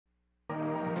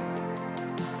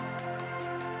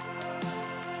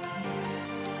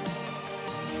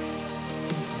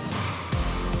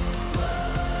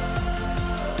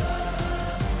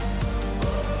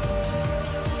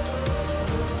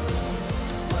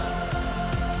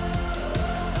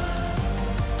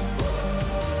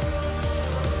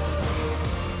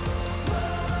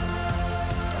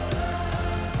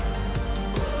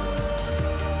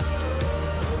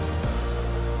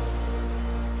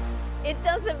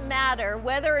doesn't matter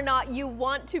whether or not you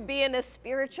want to be in a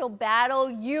spiritual battle,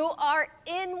 you are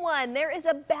in one. There is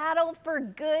a battle for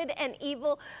good and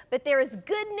evil, but there is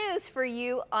good news for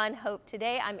you on Hope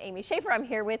Today. I'm Amy Schaefer. I'm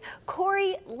here with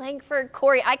Corey Langford.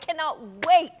 Corey, I cannot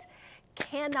wait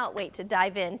to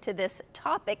dive into this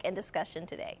topic and discussion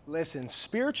today. Listen,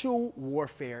 spiritual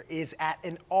warfare is at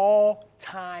an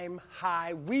all-time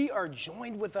high. We are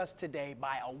joined with us today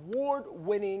by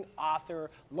award-winning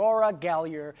author Laura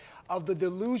Gallier of the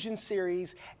Delusion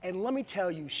series. And let me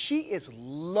tell you, she is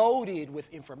loaded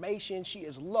with information. She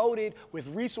is loaded with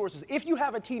resources. If you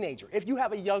have a teenager, if you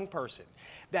have a young person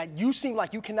that you seem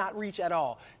like you cannot reach at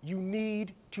all, you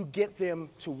need to get them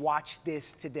to watch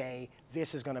this today.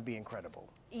 This is going to be incredible.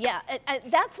 Yeah, and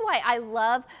that's why I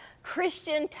love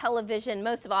Christian television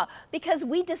most of all, because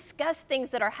we discuss things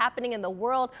that are happening in the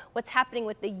world, what's happening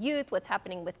with the youth, what's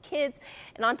happening with kids.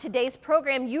 And on today's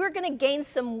program, you are going to gain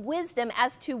some wisdom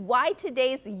as to why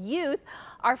today's youth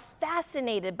are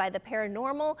fascinated by the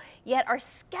paranormal, yet are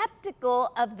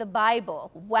skeptical of the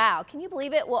Bible. Wow, can you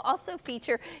believe it? We'll also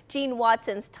feature Gene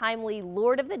Watson's timely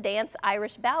Lord of the Dance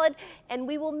Irish ballad, and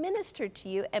we will minister to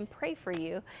you and pray for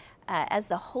you as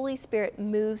the Holy Spirit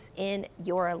moves in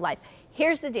your life.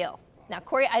 Here's the deal. Now,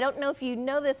 Corey, I don't know if you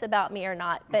know this about me or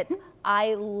not, but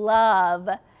I love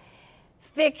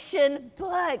fiction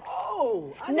books.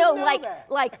 Oh, I didn't know that.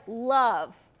 like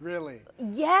love. Really?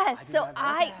 Yes. So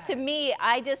to me,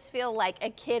 I just feel like a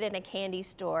kid in a candy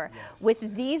store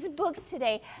with these books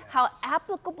today, how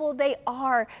applicable they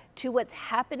are to what's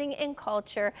happening in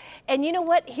culture. And you know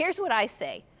what? Here's what I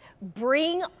say.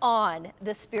 Bring on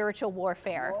the spiritual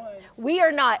warfare. We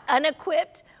are not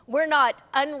unequipped. We're not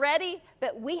unready,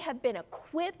 but we have been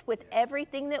equipped with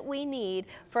everything that we need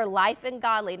for life and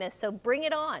godliness. So bring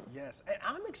it on. Yes, and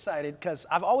I'm excited because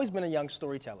I've always been a young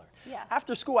storyteller. Yeah.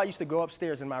 After school, I used to go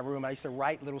upstairs in my room. I used to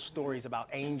write little stories about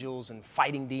angels and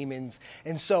fighting demons.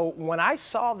 And so when I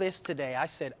saw this today, I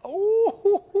said,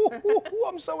 oh,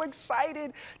 I'm so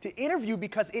excited to interview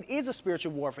because it is a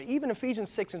spiritual warfare. Even Ephesians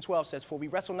 6:12 says, for we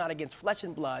wrestle not against flesh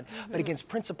and blood, but against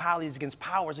principalities, against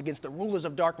powers, against the rulers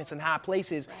of darkness in high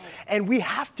places. And we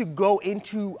have to go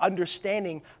into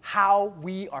understanding how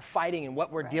we are fighting and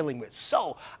what we're dealing with.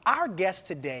 So our guest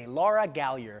today, Laura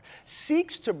Gallier,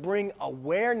 seeks to bring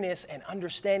awareness and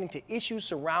understanding to issues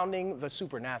surrounding the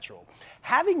supernatural.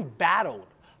 Having battled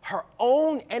her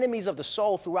own enemies of the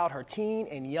soul throughout her teen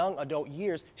and young adult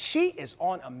years, she is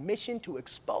on a mission to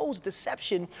expose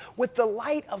deception with the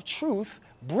light of truth,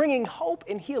 bringing hope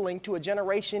and healing to a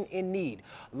generation in need.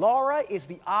 Laura is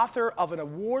the author of an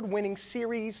award-winning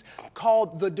series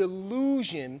called The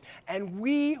Delusion, and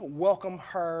we welcome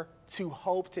her to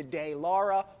Hope Today.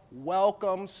 Laura,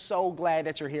 welcome. So glad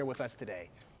that you're here with us today.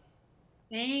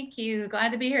 Thank you.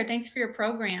 Glad to be here. Thanks for your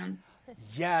program.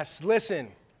 Yes,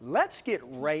 listen, let's get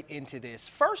right into this.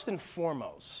 First and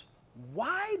foremost,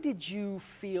 why did you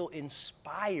feel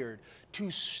inspired to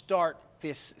start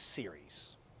this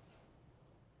series?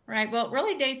 Right. Well, it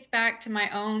really dates back to my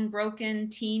own broken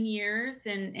teen years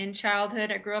and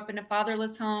childhood. I grew up in a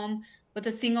fatherless home with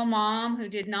a single mom who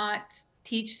did not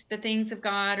teach the things of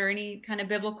God or any kind of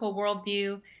biblical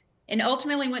worldview, and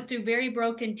ultimately went through very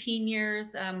broken teen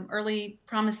years, early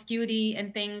promiscuity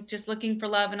and things, just looking for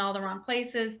love in all the wrong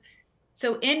places.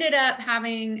 So ended up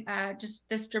having just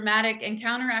this dramatic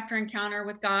encounter after encounter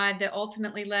with God that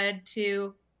ultimately led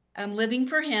to living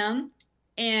for Him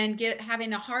and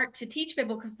having a heart to teach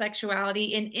biblical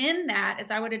sexuality. And in that,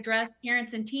 as I would address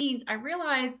parents and teens, I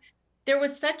realized there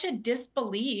was such a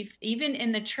disbelief, even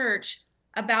in the church,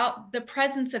 about the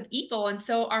presence of evil. And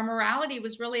so our morality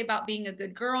was really about being a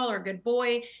good girl or a good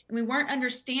boy. And we weren't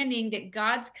understanding that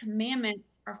God's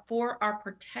commandments are for our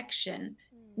protection,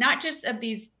 not just of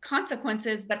these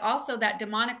consequences, but also that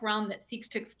demonic realm that seeks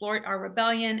to exploit our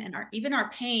rebellion and even our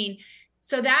pain.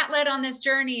 So that led on this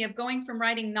journey of going from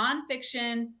writing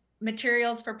nonfiction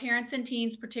materials for parents and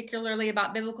teens, particularly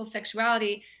about biblical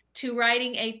sexuality, to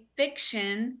writing a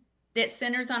fiction that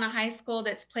centers on a high school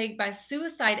that's plagued by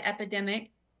suicide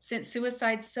epidemic, since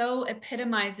suicide so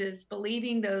epitomizes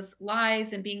believing those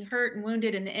lies and being hurt and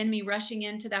wounded and the enemy rushing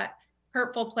into that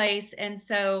hurtful place. And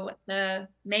so the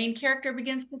main character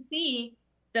begins to see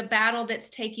the battle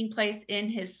that's taking place in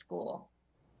his school.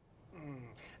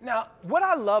 Now, what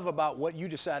I love about what you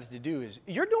decided to do is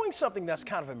you're doing something that's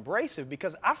kind of embracive,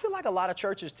 because I feel like a lot of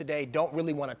churches today don't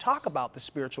really want to talk about the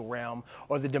spiritual realm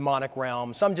or the demonic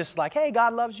realm. Some just like, hey,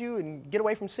 God loves you and get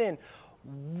away from sin.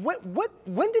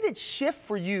 When did it shift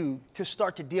for you to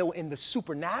start to deal in the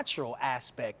supernatural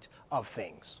aspect of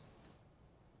things?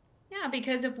 Yeah,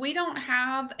 because if we don't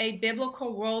have a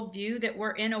biblical worldview that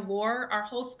we're in a war, our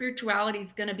whole spirituality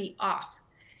is going to be off.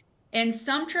 And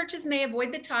some churches may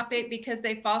avoid the topic because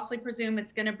they falsely presume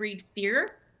it's going to breed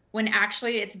fear, when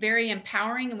actually it's very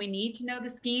empowering and we need to know the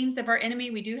schemes of our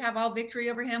enemy. We do have all victory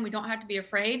over him. We don't have to be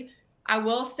afraid. I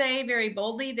will say very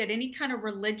boldly that any kind of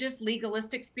religious,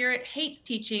 legalistic spirit hates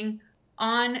teaching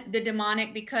on the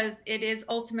demonic because it is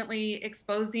ultimately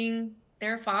exposing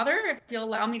their father, if you'll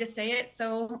allow me to say it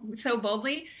so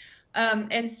boldly.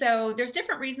 And so there's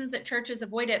different reasons that churches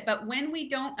avoid it. But when we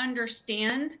don't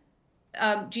understand,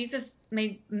 Jesus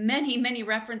made many, many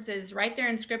references right there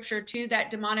in scripture to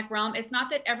that demonic realm. It's not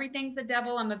that everything's the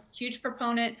devil. I'm a huge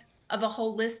proponent of a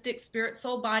holistic spirit,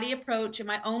 soul, body approach. In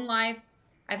my own life,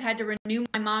 I've had to renew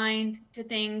my mind to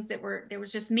things there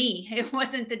was just me. It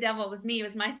wasn't the devil, it was me. It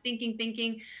was my stinking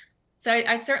thinking. So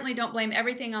I certainly don't blame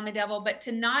everything on the devil, but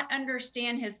to not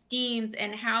understand his schemes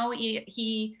and how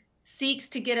he seeks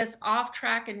to get us off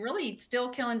track and really still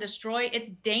kill and destroy, it's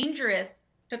dangerous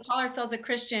to call ourselves a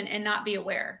Christian and not be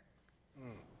aware.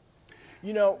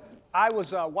 You know, I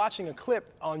was watching a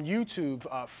clip on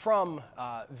YouTube from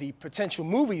the potential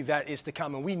movie that is to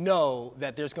come, and we know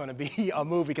that there's going to be a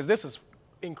movie because this is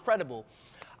incredible,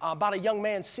 about a young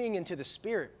man seeing into the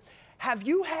spirit. Have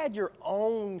you had your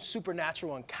own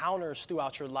supernatural encounters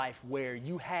throughout your life where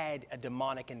you had a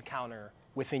demonic encounter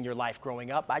within your life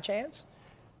growing up by chance?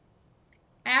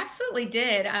 I absolutely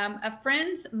did. A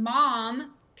friend's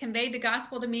mom conveyed the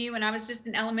gospel to me when I was just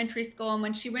in elementary school. And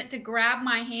when she went to grab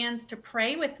my hands to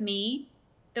pray with me,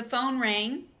 the phone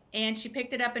rang and she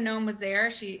picked it up and no one was there.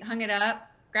 She hung it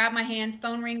up, grabbed my hands,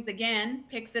 phone rings again,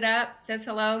 picks it up, says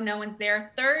hello, no one's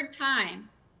there. Third time,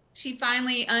 she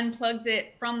finally unplugs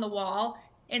it from the wall.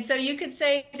 And so you could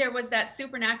say there was that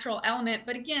supernatural element.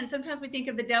 But again, sometimes we think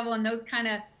of the devil and those kind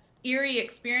of eerie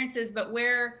experiences, but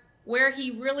where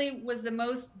he really was the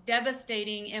most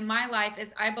devastating in my life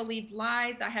is I believed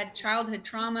lies. I had childhood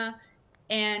trauma,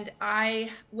 and I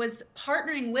was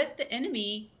partnering with the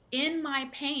enemy in my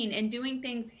pain and doing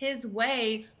things his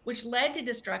way, which led to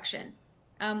destruction,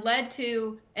 led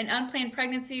to an unplanned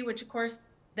pregnancy, which of course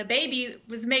the baby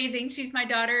was amazing. She's my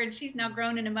daughter and she's now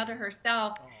grown into mother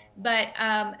herself. But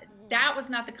that was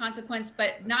not the consequence,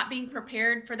 but not being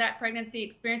prepared for that pregnancy,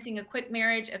 experiencing a quick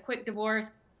marriage, a quick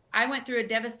divorce. I went through a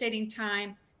devastating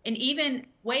time. And even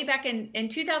way back in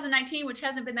 2019, which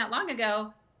hasn't been that long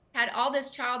ago, had all this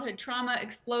childhood trauma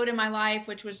explode in my life,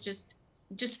 which was just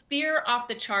fear off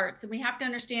the charts. And we have to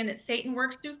understand that Satan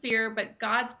works through fear, but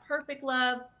God's perfect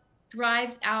love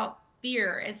drives out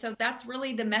fear. And so that's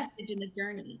really the message in the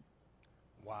journey.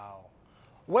 Wow.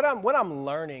 What I'm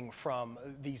learning from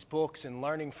these books and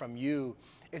learning from you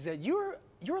is that you're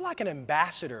like an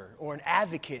ambassador or an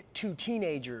advocate to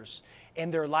teenagers in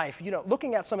their life. You know,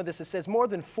 looking at some of this, it says more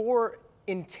than 4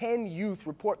 in 10 youth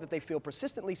report that they feel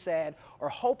persistently sad or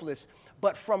hopeless.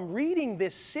 But from reading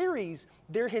this series,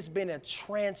 there has been a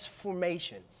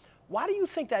transformation. Why do you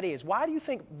think that is? Why do you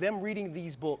think them reading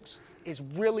these books is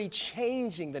really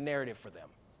changing the narrative for them?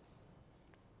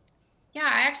 Yeah,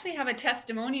 I actually have a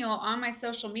testimonial on my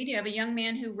social media of a young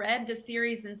man who read the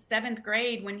series in 7th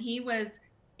grade when he was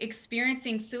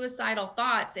experiencing suicidal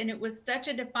thoughts. And it was such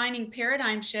a defining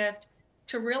paradigm shift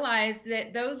to realize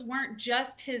that those weren't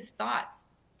just his thoughts.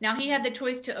 Now, he had the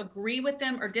choice to agree with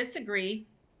them or disagree,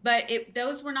 but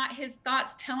those were not his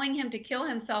thoughts telling him to kill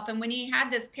himself. And when he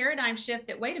had this paradigm shift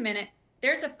that, wait a minute,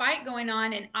 there's a fight going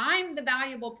on and I'm the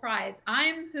valuable prize.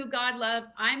 I'm who God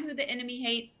loves. I'm who the enemy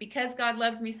hates because God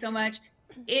loves me so much.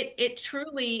 It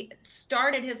truly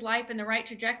started his life in the right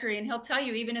trajectory. And he'll tell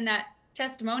you, even in that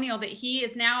testimonial, that he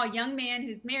is now a young man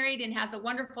who's married and has a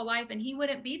wonderful life, and he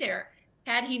wouldn't be there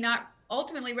had he not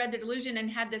ultimately read the Delusion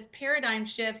and had this paradigm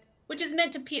shift, which is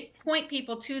meant to point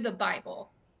people to the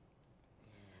Bible.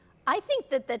 I think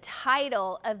that the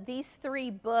title of these 3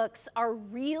 books are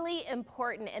really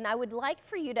important, and I would like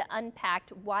for you to unpack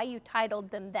why you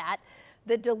titled them that: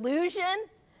 The Delusion,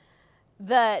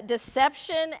 The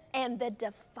Deception, and The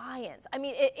Defiance. I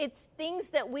mean, it's things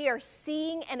that we are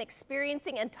seeing and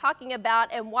experiencing and talking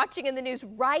about and watching in the news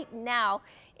right now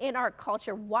in our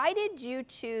culture. Why did you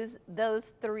choose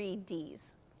those 3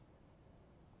 Ds?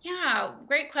 Yeah,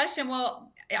 great question.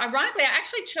 Well, ironically, I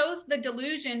actually chose the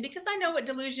delusion because I know what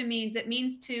delusion means. It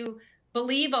means to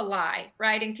believe a lie,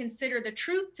 right? And consider the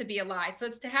truth to be a lie. So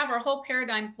it's to have our whole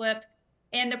paradigm flipped.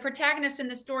 And the protagonist in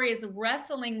the story is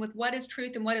wrestling with what is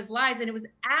truth and what is lies. And it was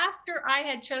after I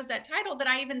had chose that title that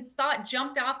I even saw it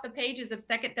jumped off the pages of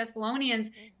 2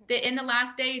 Thessalonians that in the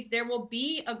last days, there will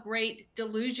be a great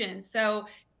delusion. So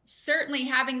certainly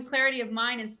having clarity of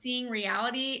mind and seeing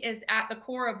reality is at the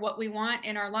core of what we want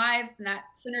in our lives, and that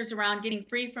centers around getting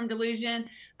free from delusion.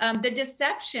 The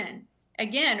deception,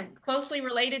 again, closely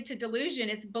related to delusion.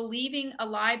 It's believing a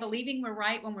lie, believing we're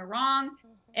right when we're wrong.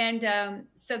 And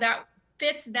so that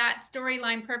fits that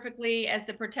storyline perfectly as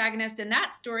the protagonist. And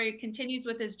that story continues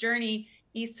with his journey.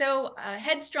 He's so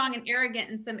headstrong and arrogant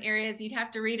in some areas. You'd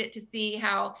have to read it to see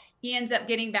how he ends up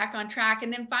getting back on track.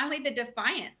 And then finally, the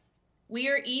defiance. We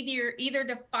are either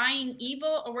defying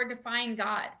evil or we're defying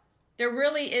God. There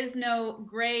really is no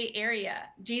gray area.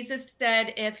 Jesus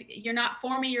said, if you're not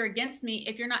for me, you're against me.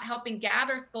 If you're not helping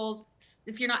gather souls,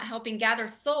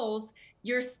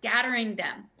 you're scattering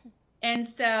them. And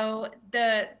so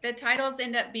the titles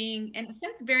end up being, in a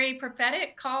sense, very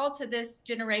prophetic call to this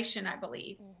generation, I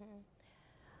believe.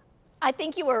 I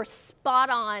think you were spot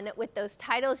on with those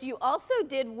titles. You also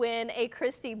did win a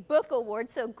Christie Book Award,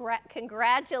 so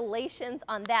congratulations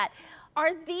on that.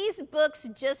 Are these books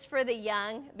just for the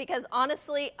young? Because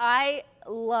honestly, I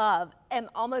am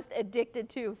almost addicted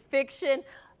to fiction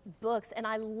books, and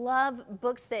I love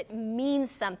books that mean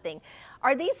something.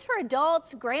 Are these for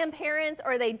adults, grandparents,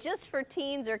 or are they just for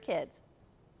teens or kids?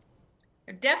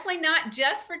 They're definitely not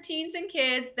just for teens and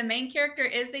kids. The main character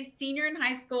is a senior in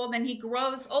high school, then he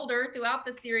grows older throughout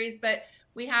the series, but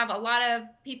we have a lot of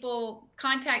people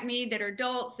contact me that are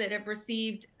adults that have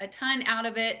received a ton out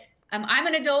of it. I'm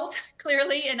an adult,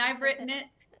 clearly, and I've written it,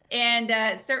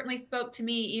 and certainly spoke to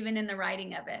me even in the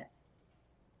writing of it.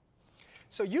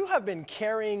 So you have been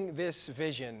carrying this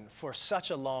vision for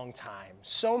such a long time.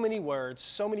 So many words,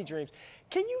 so many dreams.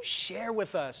 Can you share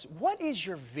with us, what is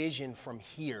your vision from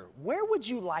here? Where would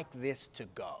you like this to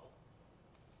go?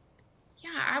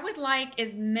 Yeah, I would like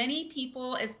as many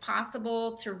people as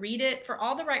possible to read it for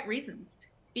all the right reasons,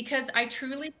 because I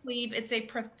truly believe it's a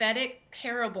prophetic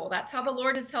parable. That's how the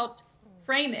Lord has helped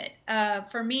frame it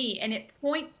for me, and it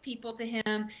points people to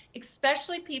him,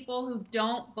 especially people who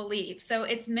don't believe. So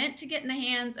it's meant to get in the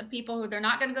hands of people who they're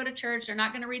not going to go to church, they're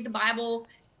not going to read the Bible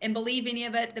and believe any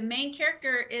of it. The main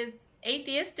character is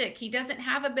atheistic. He doesn't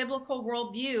have a biblical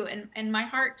worldview, and my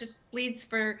heart just bleeds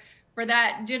for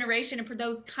that generation and for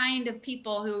those kind of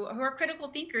people who are critical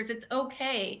thinkers. It's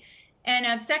okay.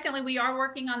 And secondly, we are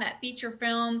working on that feature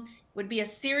film. Would be a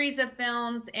series of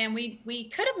films, and we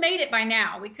could have made it by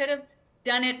now. We could have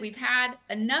done it. We've had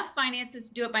enough finances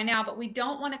to do it by now, but we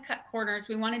don't want to cut corners.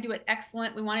 We want to do it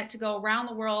excellent. We want it to go around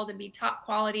the world and be top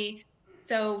quality.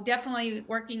 So definitely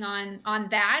working on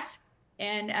that,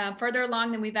 and further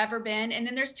along than we've ever been. And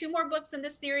then there's 2 more books in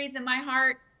this series in my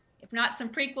heart, if not some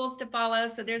prequels to follow.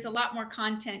 So there's a lot more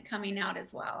content coming out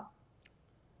as well.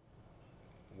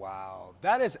 Wow,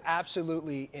 that is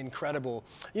absolutely incredible.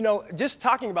 You know, just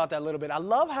talking about that a little bit, I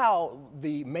love how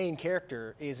the main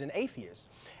character is an atheist.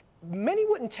 Many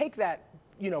wouldn't take that,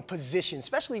 position,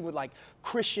 especially with like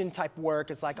Christian type work.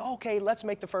 It's like, okay, let's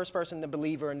make the first person the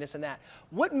believer and this and that.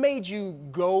 What made you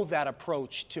go that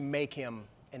approach to make him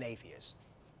an atheist?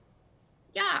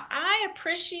 Yeah, I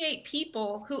appreciate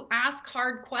people who ask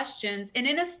hard questions and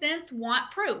in a sense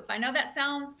want proof. I know that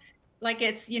sounds like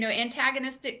it's,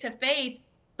 antagonistic to faith,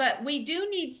 but we do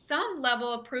need some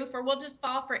level of proof or we'll just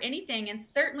fall for anything. And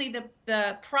certainly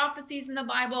the prophecies in the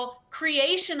Bible,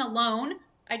 creation alone.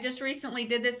 I just recently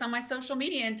did this on my social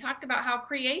media and talked about how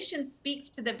creation speaks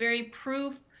to the very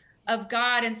proof of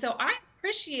God. And so I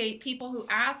appreciate people who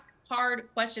ask hard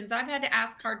questions. I've had to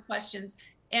ask hard questions.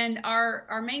 And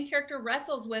our main character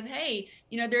wrestles with, hey,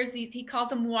 there's these, he calls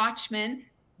them watchmen,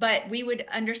 but we would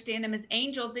understand them as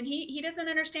angels. And he doesn't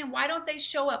understand, why don't they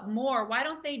show up more? Why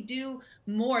don't they do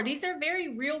more? These are very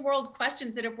real world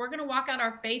questions that if we're going to walk out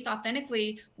our faith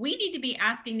authentically, we need to be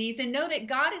asking these and know that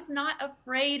God is not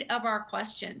afraid of our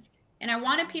questions. And I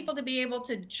wanted people to be able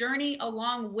to journey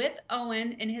along with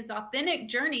Owen in his authentic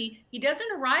journey. He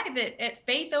doesn't arrive at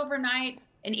faith overnight.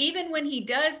 And even when he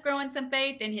does grow in some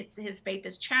faith and his faith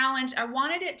is challenged, I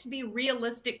wanted it to be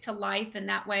realistic to life in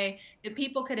that way that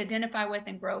people could identify with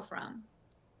and grow from.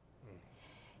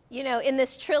 In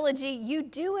this trilogy, you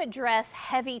do address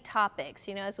heavy topics,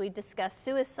 as we discuss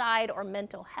suicide or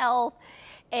mental health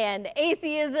and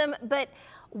atheism, but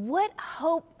what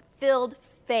hope-filled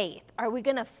faith are we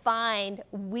going to find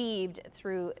weaved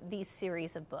through these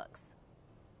series of books?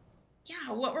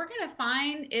 Yeah, what we're going to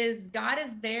find is God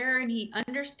is there and he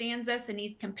understands us and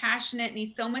he's compassionate and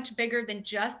he's so much bigger than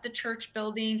just a church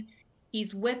building.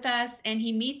 He's with us and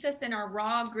he meets us in our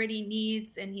raw, gritty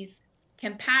needs, and he's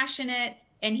compassionate,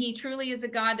 and he truly is a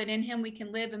God that in him we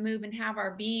can live and move and have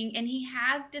our being, and he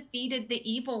has defeated the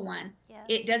evil one. Yes.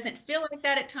 It doesn't feel like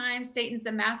that at times. Satan's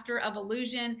the master of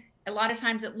illusion. A lot of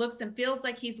times it looks and feels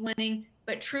like he's winning,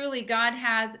 but truly God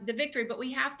has the victory. But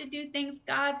we have to do things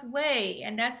God's way.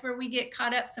 And that's where we get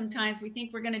caught up sometimes. We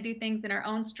think we're going to do things in our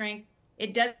own strength.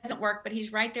 It doesn't work, but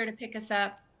he's right there to pick us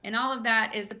up. And all of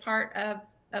that is a part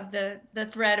of the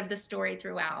thread of the story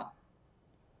throughout.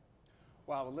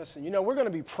 Wow, well, listen, we're going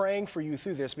to be praying for you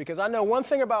through this, because I know one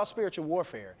thing about spiritual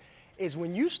warfare is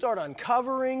when you start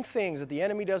uncovering things that the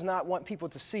enemy does not want people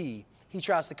to see, he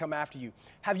tries to come after you.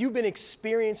 Have you been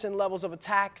experiencing levels of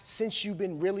attack since you've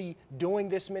been really doing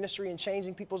this ministry and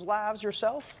changing people's lives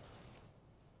yourself?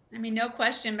 I mean, no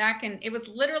question. It was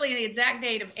literally the exact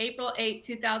date of April 8,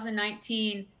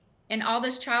 2019. And all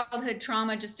this childhood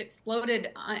trauma just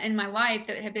exploded in my life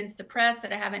that had been suppressed,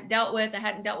 that I hadn't dealt with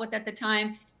at the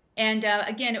time. And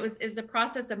again, it was a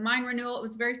process of mind renewal. It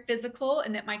was very physical,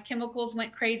 and that my chemicals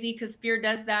went crazy because fear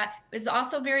does that. It was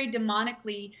also very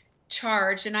demonically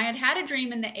charged. And I had a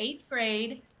dream in the 8th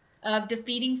grade of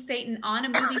defeating Satan on a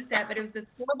movie set, but it was this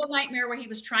horrible nightmare where he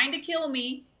was trying to kill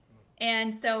me.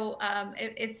 And so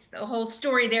it's a whole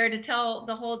story there to tell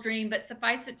the whole dream, but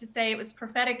suffice it to say, it was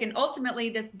prophetic. And ultimately,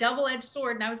 this double-edged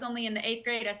sword, and I was only in the 8th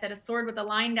grade, I said a sword with a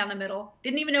line down the middle.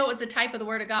 Didn't even know it was a type of the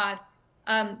word of God.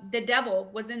 The devil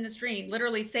was in this dream,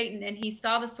 literally Satan, and he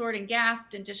saw the sword and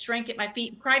gasped and just shrank at my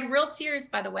feet, cried real tears,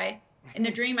 by the way. In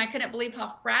the dream, I couldn't believe how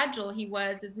fragile he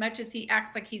was. As much as he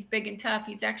acts like he's big and tough,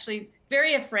 he's actually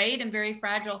very afraid and very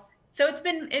fragile. So it's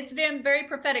been very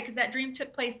prophetic, because that dream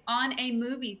took place on a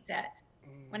movie set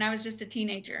when I was just a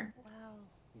teenager.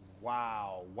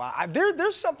 Wow.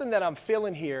 There's something that I'm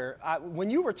feeling here. When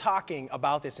you were talking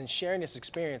about this and sharing this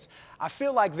experience, I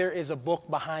feel like there is a book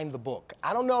behind the book.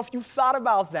 I don't know if you thought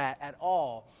about that at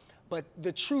all, but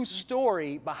the true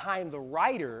story behind the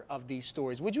writer of these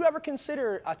stories. Would you ever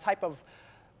consider a type of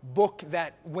book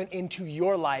that went into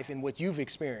your life and what you've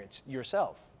experienced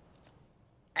yourself?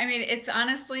 I mean, it's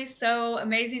honestly so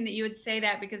amazing that you would say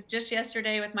that, because just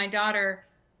yesterday with my daughter,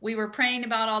 we were praying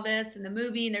about all this and the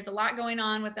movie, and there's a lot going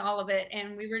on with all of it.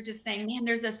 And we were just saying, man,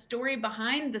 there's a story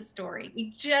behind the story.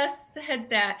 We just said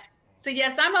that. So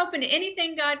yes, I'm open to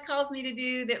anything God calls me to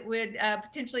do that would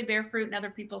potentially bear fruit in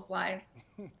other people's lives.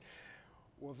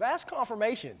 Well, that's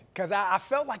confirmation, because I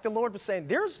felt like the Lord was saying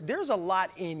there's a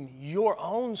lot in your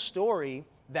own story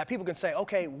that people can say,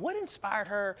 okay, what inspired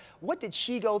her? What did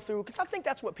she go through? Because I think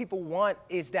that's what people want,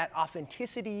 is that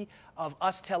authenticity of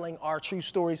us telling our true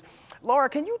stories. Laura,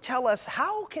 can you tell us,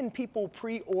 how can people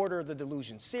pre-order the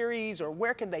Delusion series, or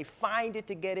where can they find it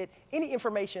to get it? Any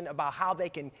information about how they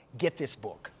can get this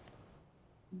book?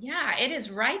 Yeah, it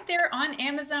is right there on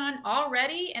Amazon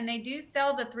already, and they do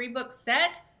sell the 3-book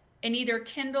set in either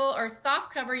Kindle or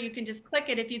softcover. You can just click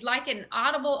it. If you'd like it in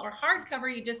Audible or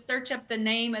hardcover, you just search up the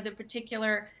name of the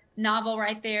particular novel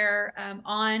right there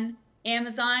on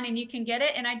Amazon, and you can get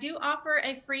it. And I do offer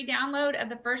a free download of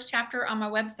the first chapter on my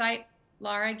website,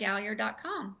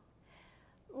 lauragallier.com.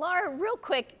 Laura, real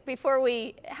quick, before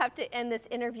we have to end this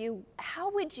interview, how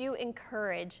would you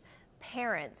encourage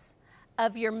parents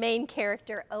of your main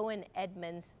character, Owen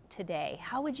Edmonds, today?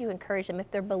 How would you encourage them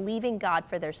if they're believing God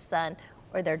for their son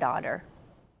or their daughter?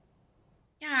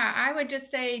 Yeah, I would just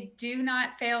say, do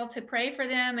not fail to pray for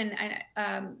them, and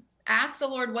ask the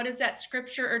Lord, what is that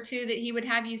scripture or two that he would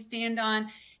have you stand on?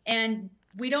 And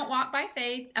we don't walk by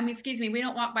faith. We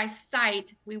don't walk by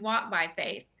sight. We walk by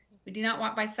faith. We do not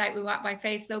walk by sight. We walk by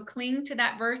faith. So cling to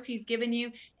that verse he's given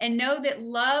you, and know that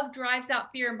love drives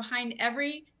out fear. And behind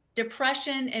every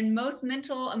depression and most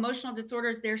mental, emotional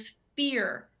disorders, there's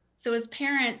fear. So as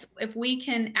parents, if we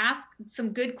can ask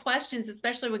some good questions,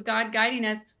 especially with God guiding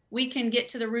us, we can get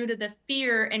to the root of the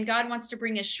fear, and God wants to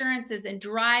bring assurances and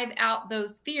drive out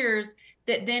those fears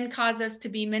that then cause us to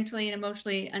be mentally and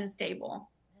emotionally unstable.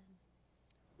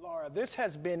 Laura, this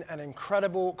has been an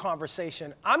incredible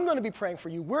conversation. I'm going to be praying for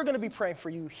you. We're going to be praying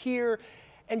for you here.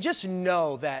 And just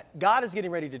know that God is getting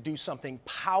ready to do something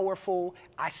powerful.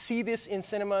 I see this in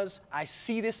cinemas. I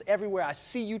see this everywhere. I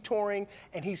see you touring,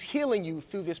 and he's healing you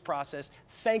through this process.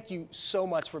 Thank you so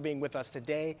much for being with us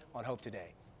today on Hope Today.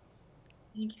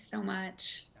 Thank you so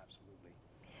much. Absolutely.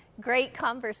 Great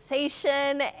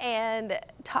conversation and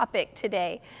topic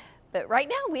today. But right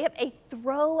now we have a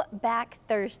Throwback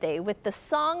Thursday with the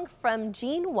song from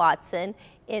Gene Watson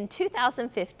in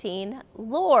 2015,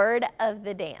 Lord of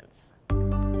the Dance.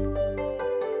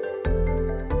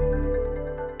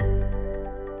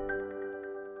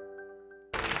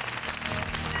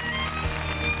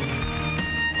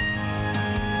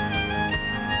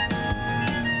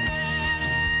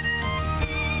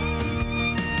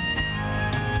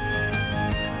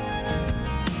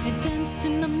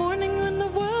 In the morning when the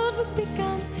world was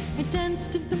begun, I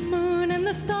danced to the moon and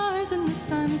the stars and the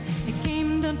sun. I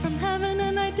came down from heaven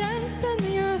and I danced on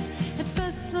the earth. At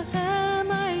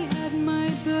Bethlehem I had my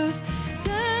birth.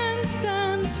 Dance,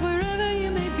 dance, wherever you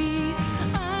may be.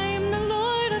 I am the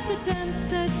Lord of the dance,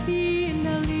 said he, and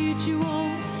I'll lead you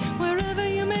all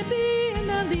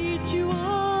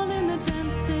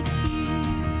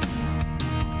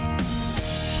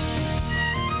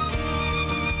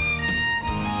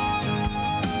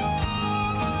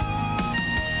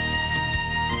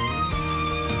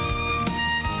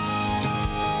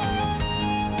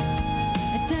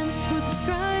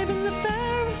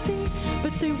Pharisee,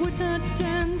 but they would not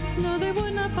dance, no, they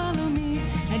would not follow me.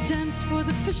 I danced for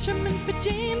the fishermen, for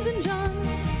James and John.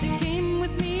 They came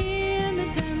with me and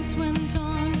the dance went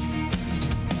on.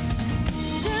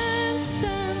 Dance,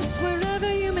 dance,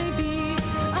 wherever you may be.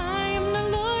 I am the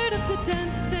Lord of the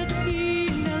dance, said he,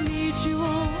 and I'll lead you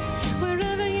all.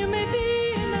 Wherever you may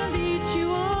be, and I'll lead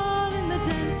you all in the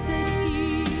dance, said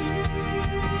he.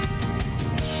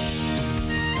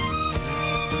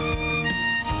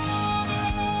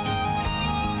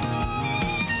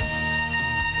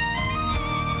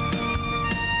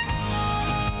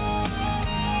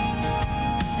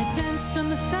 I danced on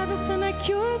the Sabbath and I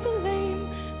cured the lame.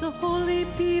 The holy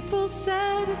people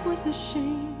said it was a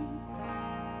shame.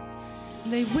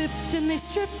 They whipped and they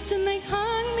stripped and they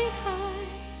hung me high,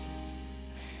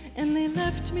 and they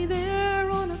left me there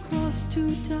on a cross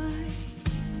to die.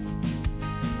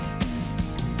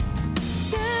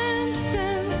 Dance,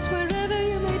 dance, wherever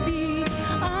you may be.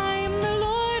 I am the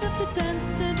Lord of the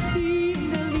dance, said he,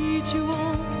 and I'll lead you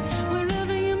all.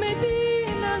 Wherever you may be,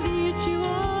 and I'll lead you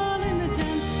all in the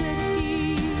dance, said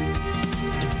he.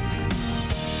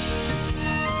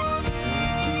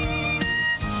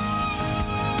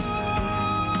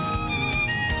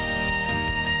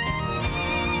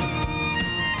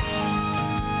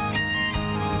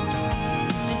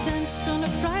 I danced on a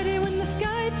Friday when the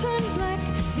sky turned black.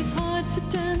 It's hard to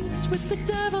dance with the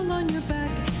devil on your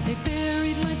back. They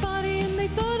buried my body and they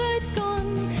thought I'd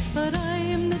gone, but I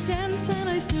am the dance and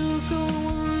I still go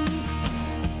on.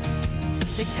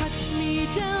 They cut me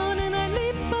down and I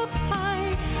leap up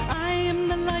high. I am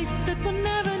the life that will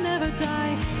never, never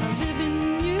die. I'll live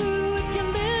in you if you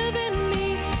live in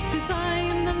me, 'cause I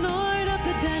am the Lord of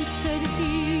the dance, said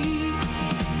he.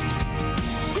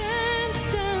 Dance,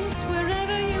 dance,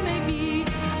 wherever you may be.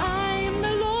 I am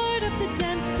the Lord of the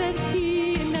dance, said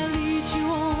he, and I'll lead you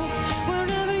all.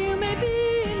 Wherever you may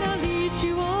be, and I'll lead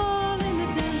you all in the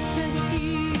dance, said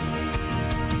he.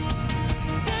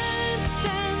 Dance,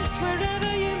 dance,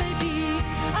 wherever you may be.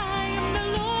 I am the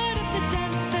Lord of the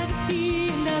dance, said he,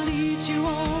 and I'll lead you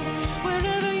all.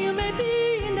 Wherever you may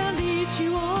be, and I'll lead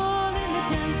you all in the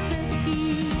dance, said he.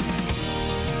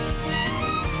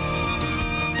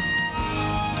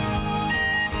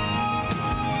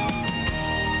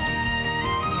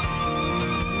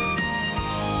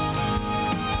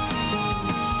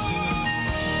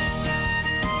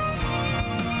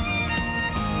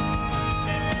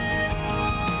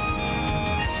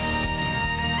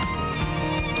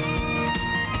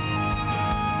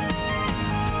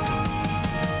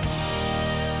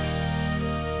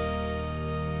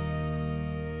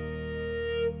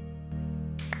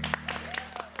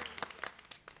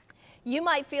 You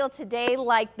might feel today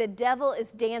like the devil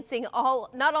is dancing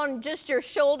not on just your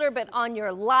shoulder, but on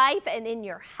your life and in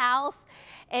your house.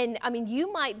 And I mean,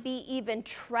 you might be even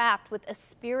trapped with a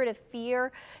spirit of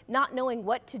fear, not knowing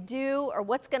what to do or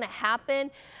what's going to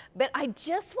happen. But I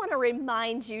just want to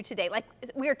remind you today, like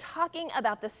we're talking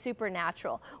about the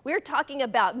supernatural. We're talking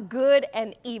about good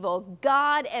and evil,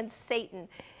 God and Satan.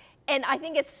 And I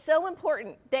think it's so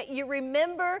important that you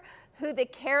remember who the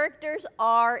characters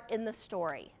are in the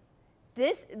story.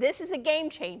 This is a game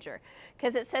changer,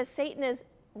 because it says Satan is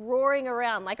roaring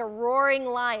around like a roaring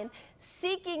lion,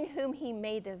 seeking whom he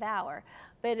may devour.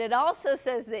 But it also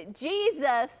says that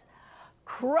Jesus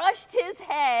crushed his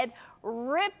head,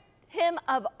 ripped him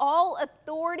of all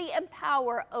authority and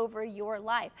power over your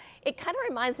life. It kind of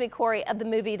reminds me, Corey, of the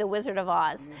movie The Wizard of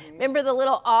Oz. Remember the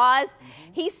little Oz?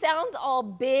 He sounds all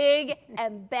big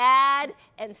and bad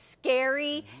and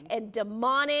scary and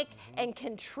demonic and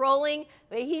controlling,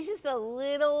 but he's just a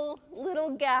little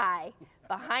guy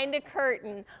behind a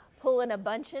curtain pulling a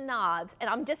bunch of knobs. And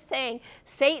I'm just saying,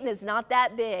 Satan is not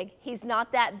that big. He's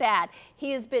not that bad.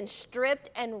 He has been stripped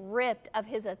and ripped of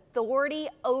his authority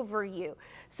over you.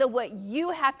 So what you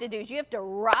have to do is you have to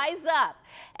rise up,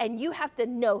 and you have to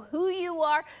know who you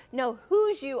are, know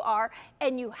whose you are,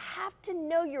 and you have to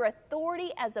know your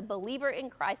authority as a believer in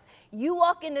Christ. You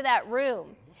walk into that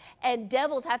room, and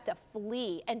devils have to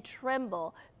flee and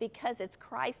tremble, because it's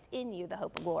Christ in you, the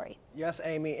hope of glory. Yes,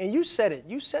 Amy, and you said it.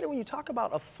 You said it when you talk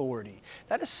about authority.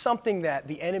 That is something that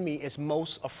the enemy is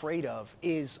most afraid of,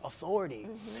 is authority.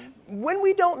 When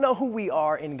we don't know who we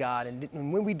are in God, and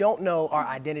when we don't know our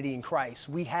identity in Christ,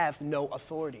 we have no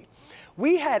authority.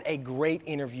 We had a great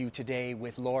interview today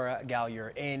with Laura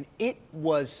Gallier, and it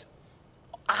was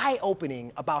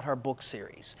eye-opening about her book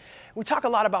series. We talk a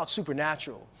lot about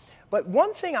supernatural, But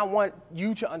one thing I want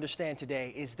you to understand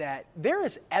today is that there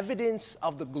is evidence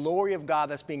of the glory of God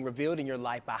that's being revealed in your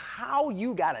life by how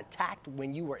you got attacked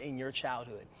when you were in your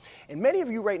childhood. And many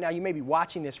of you right now, you may be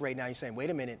watching this right now, you're saying, wait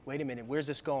a minute, where's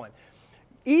this going?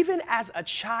 Even as a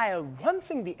child, one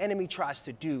thing the enemy tries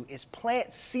to do is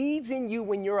plant seeds in you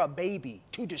when you're a baby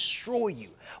to destroy you.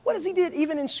 What does he did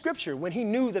even in Scripture when he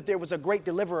knew that there was a great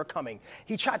deliverer coming?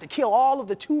 He tried to kill all of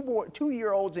the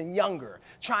two-year-olds and younger,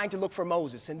 trying to look for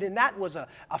Moses. And then that was a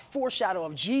foreshadow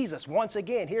of Jesus. Once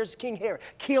again, here's King Herod,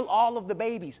 kill all of the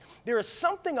babies. There is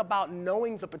something about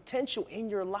knowing the potential in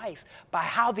your life by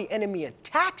how the enemy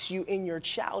attacks you in your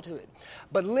childhood.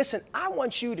 But listen, I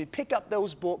want you to pick up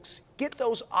those books, get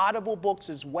those Audible books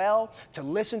as well to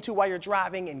listen to while you're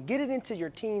driving, and get it into your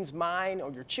teen's mind or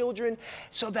your children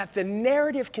so that the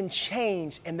narrative can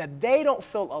change and that they don't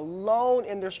feel alone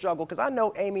in their struggle. Because I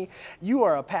know, Amy, you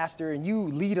are a pastor and you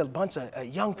lead a bunch of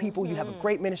young people. You have a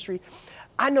great ministry.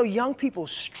 I know young people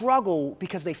struggle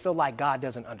because they feel like God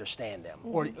doesn't understand them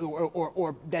or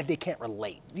that they can't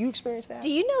relate. Do you experience that? Do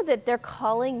you know that they're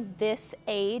calling this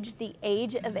age the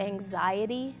age of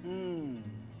anxiety?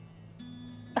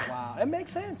 Wow, it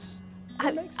makes sense.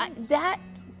 It makes sense.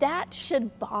 That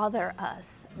should bother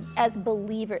us as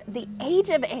believers. The age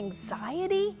of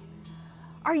anxiety?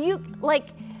 Are you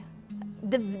like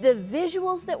the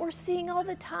visuals that we're seeing all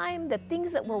the time, the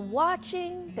things that we're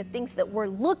watching, the things that we're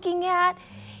looking at?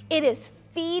 It is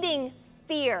feeding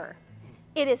fear.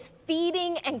 It is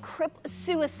feeding and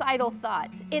suicidal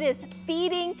thoughts. It is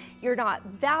feeding you're not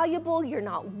valuable, you're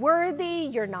not worthy,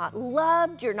 you're not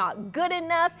loved, you're not good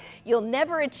enough, you'll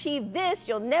never achieve this,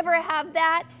 you'll never have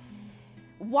that.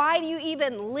 Why do you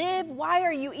even live? Why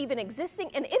are you even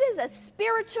existing? And it is a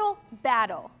spiritual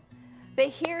battle. But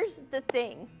here's the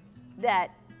thing,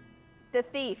 that the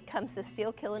thief comes to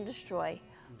steal, kill, and destroy.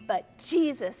 But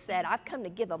Jesus said, I've come to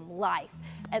give them life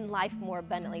and life more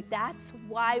abundantly. That's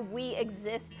why we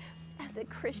exist as a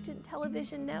Christian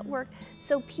television network,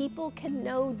 so people can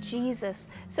know Jesus,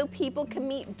 so people can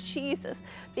meet Jesus,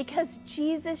 because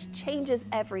Jesus changes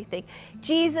everything.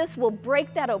 Jesus will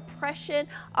break that oppression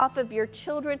off of your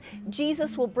children.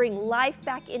 Jesus will bring life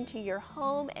back into your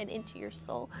home and into your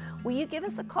soul. Will you give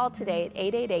us a call today at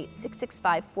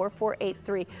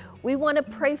 888-665-4483? We want to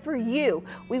pray for you.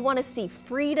 We want to see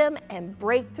freedom and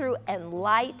breakthrough and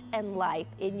light and life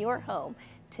in your home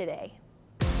today.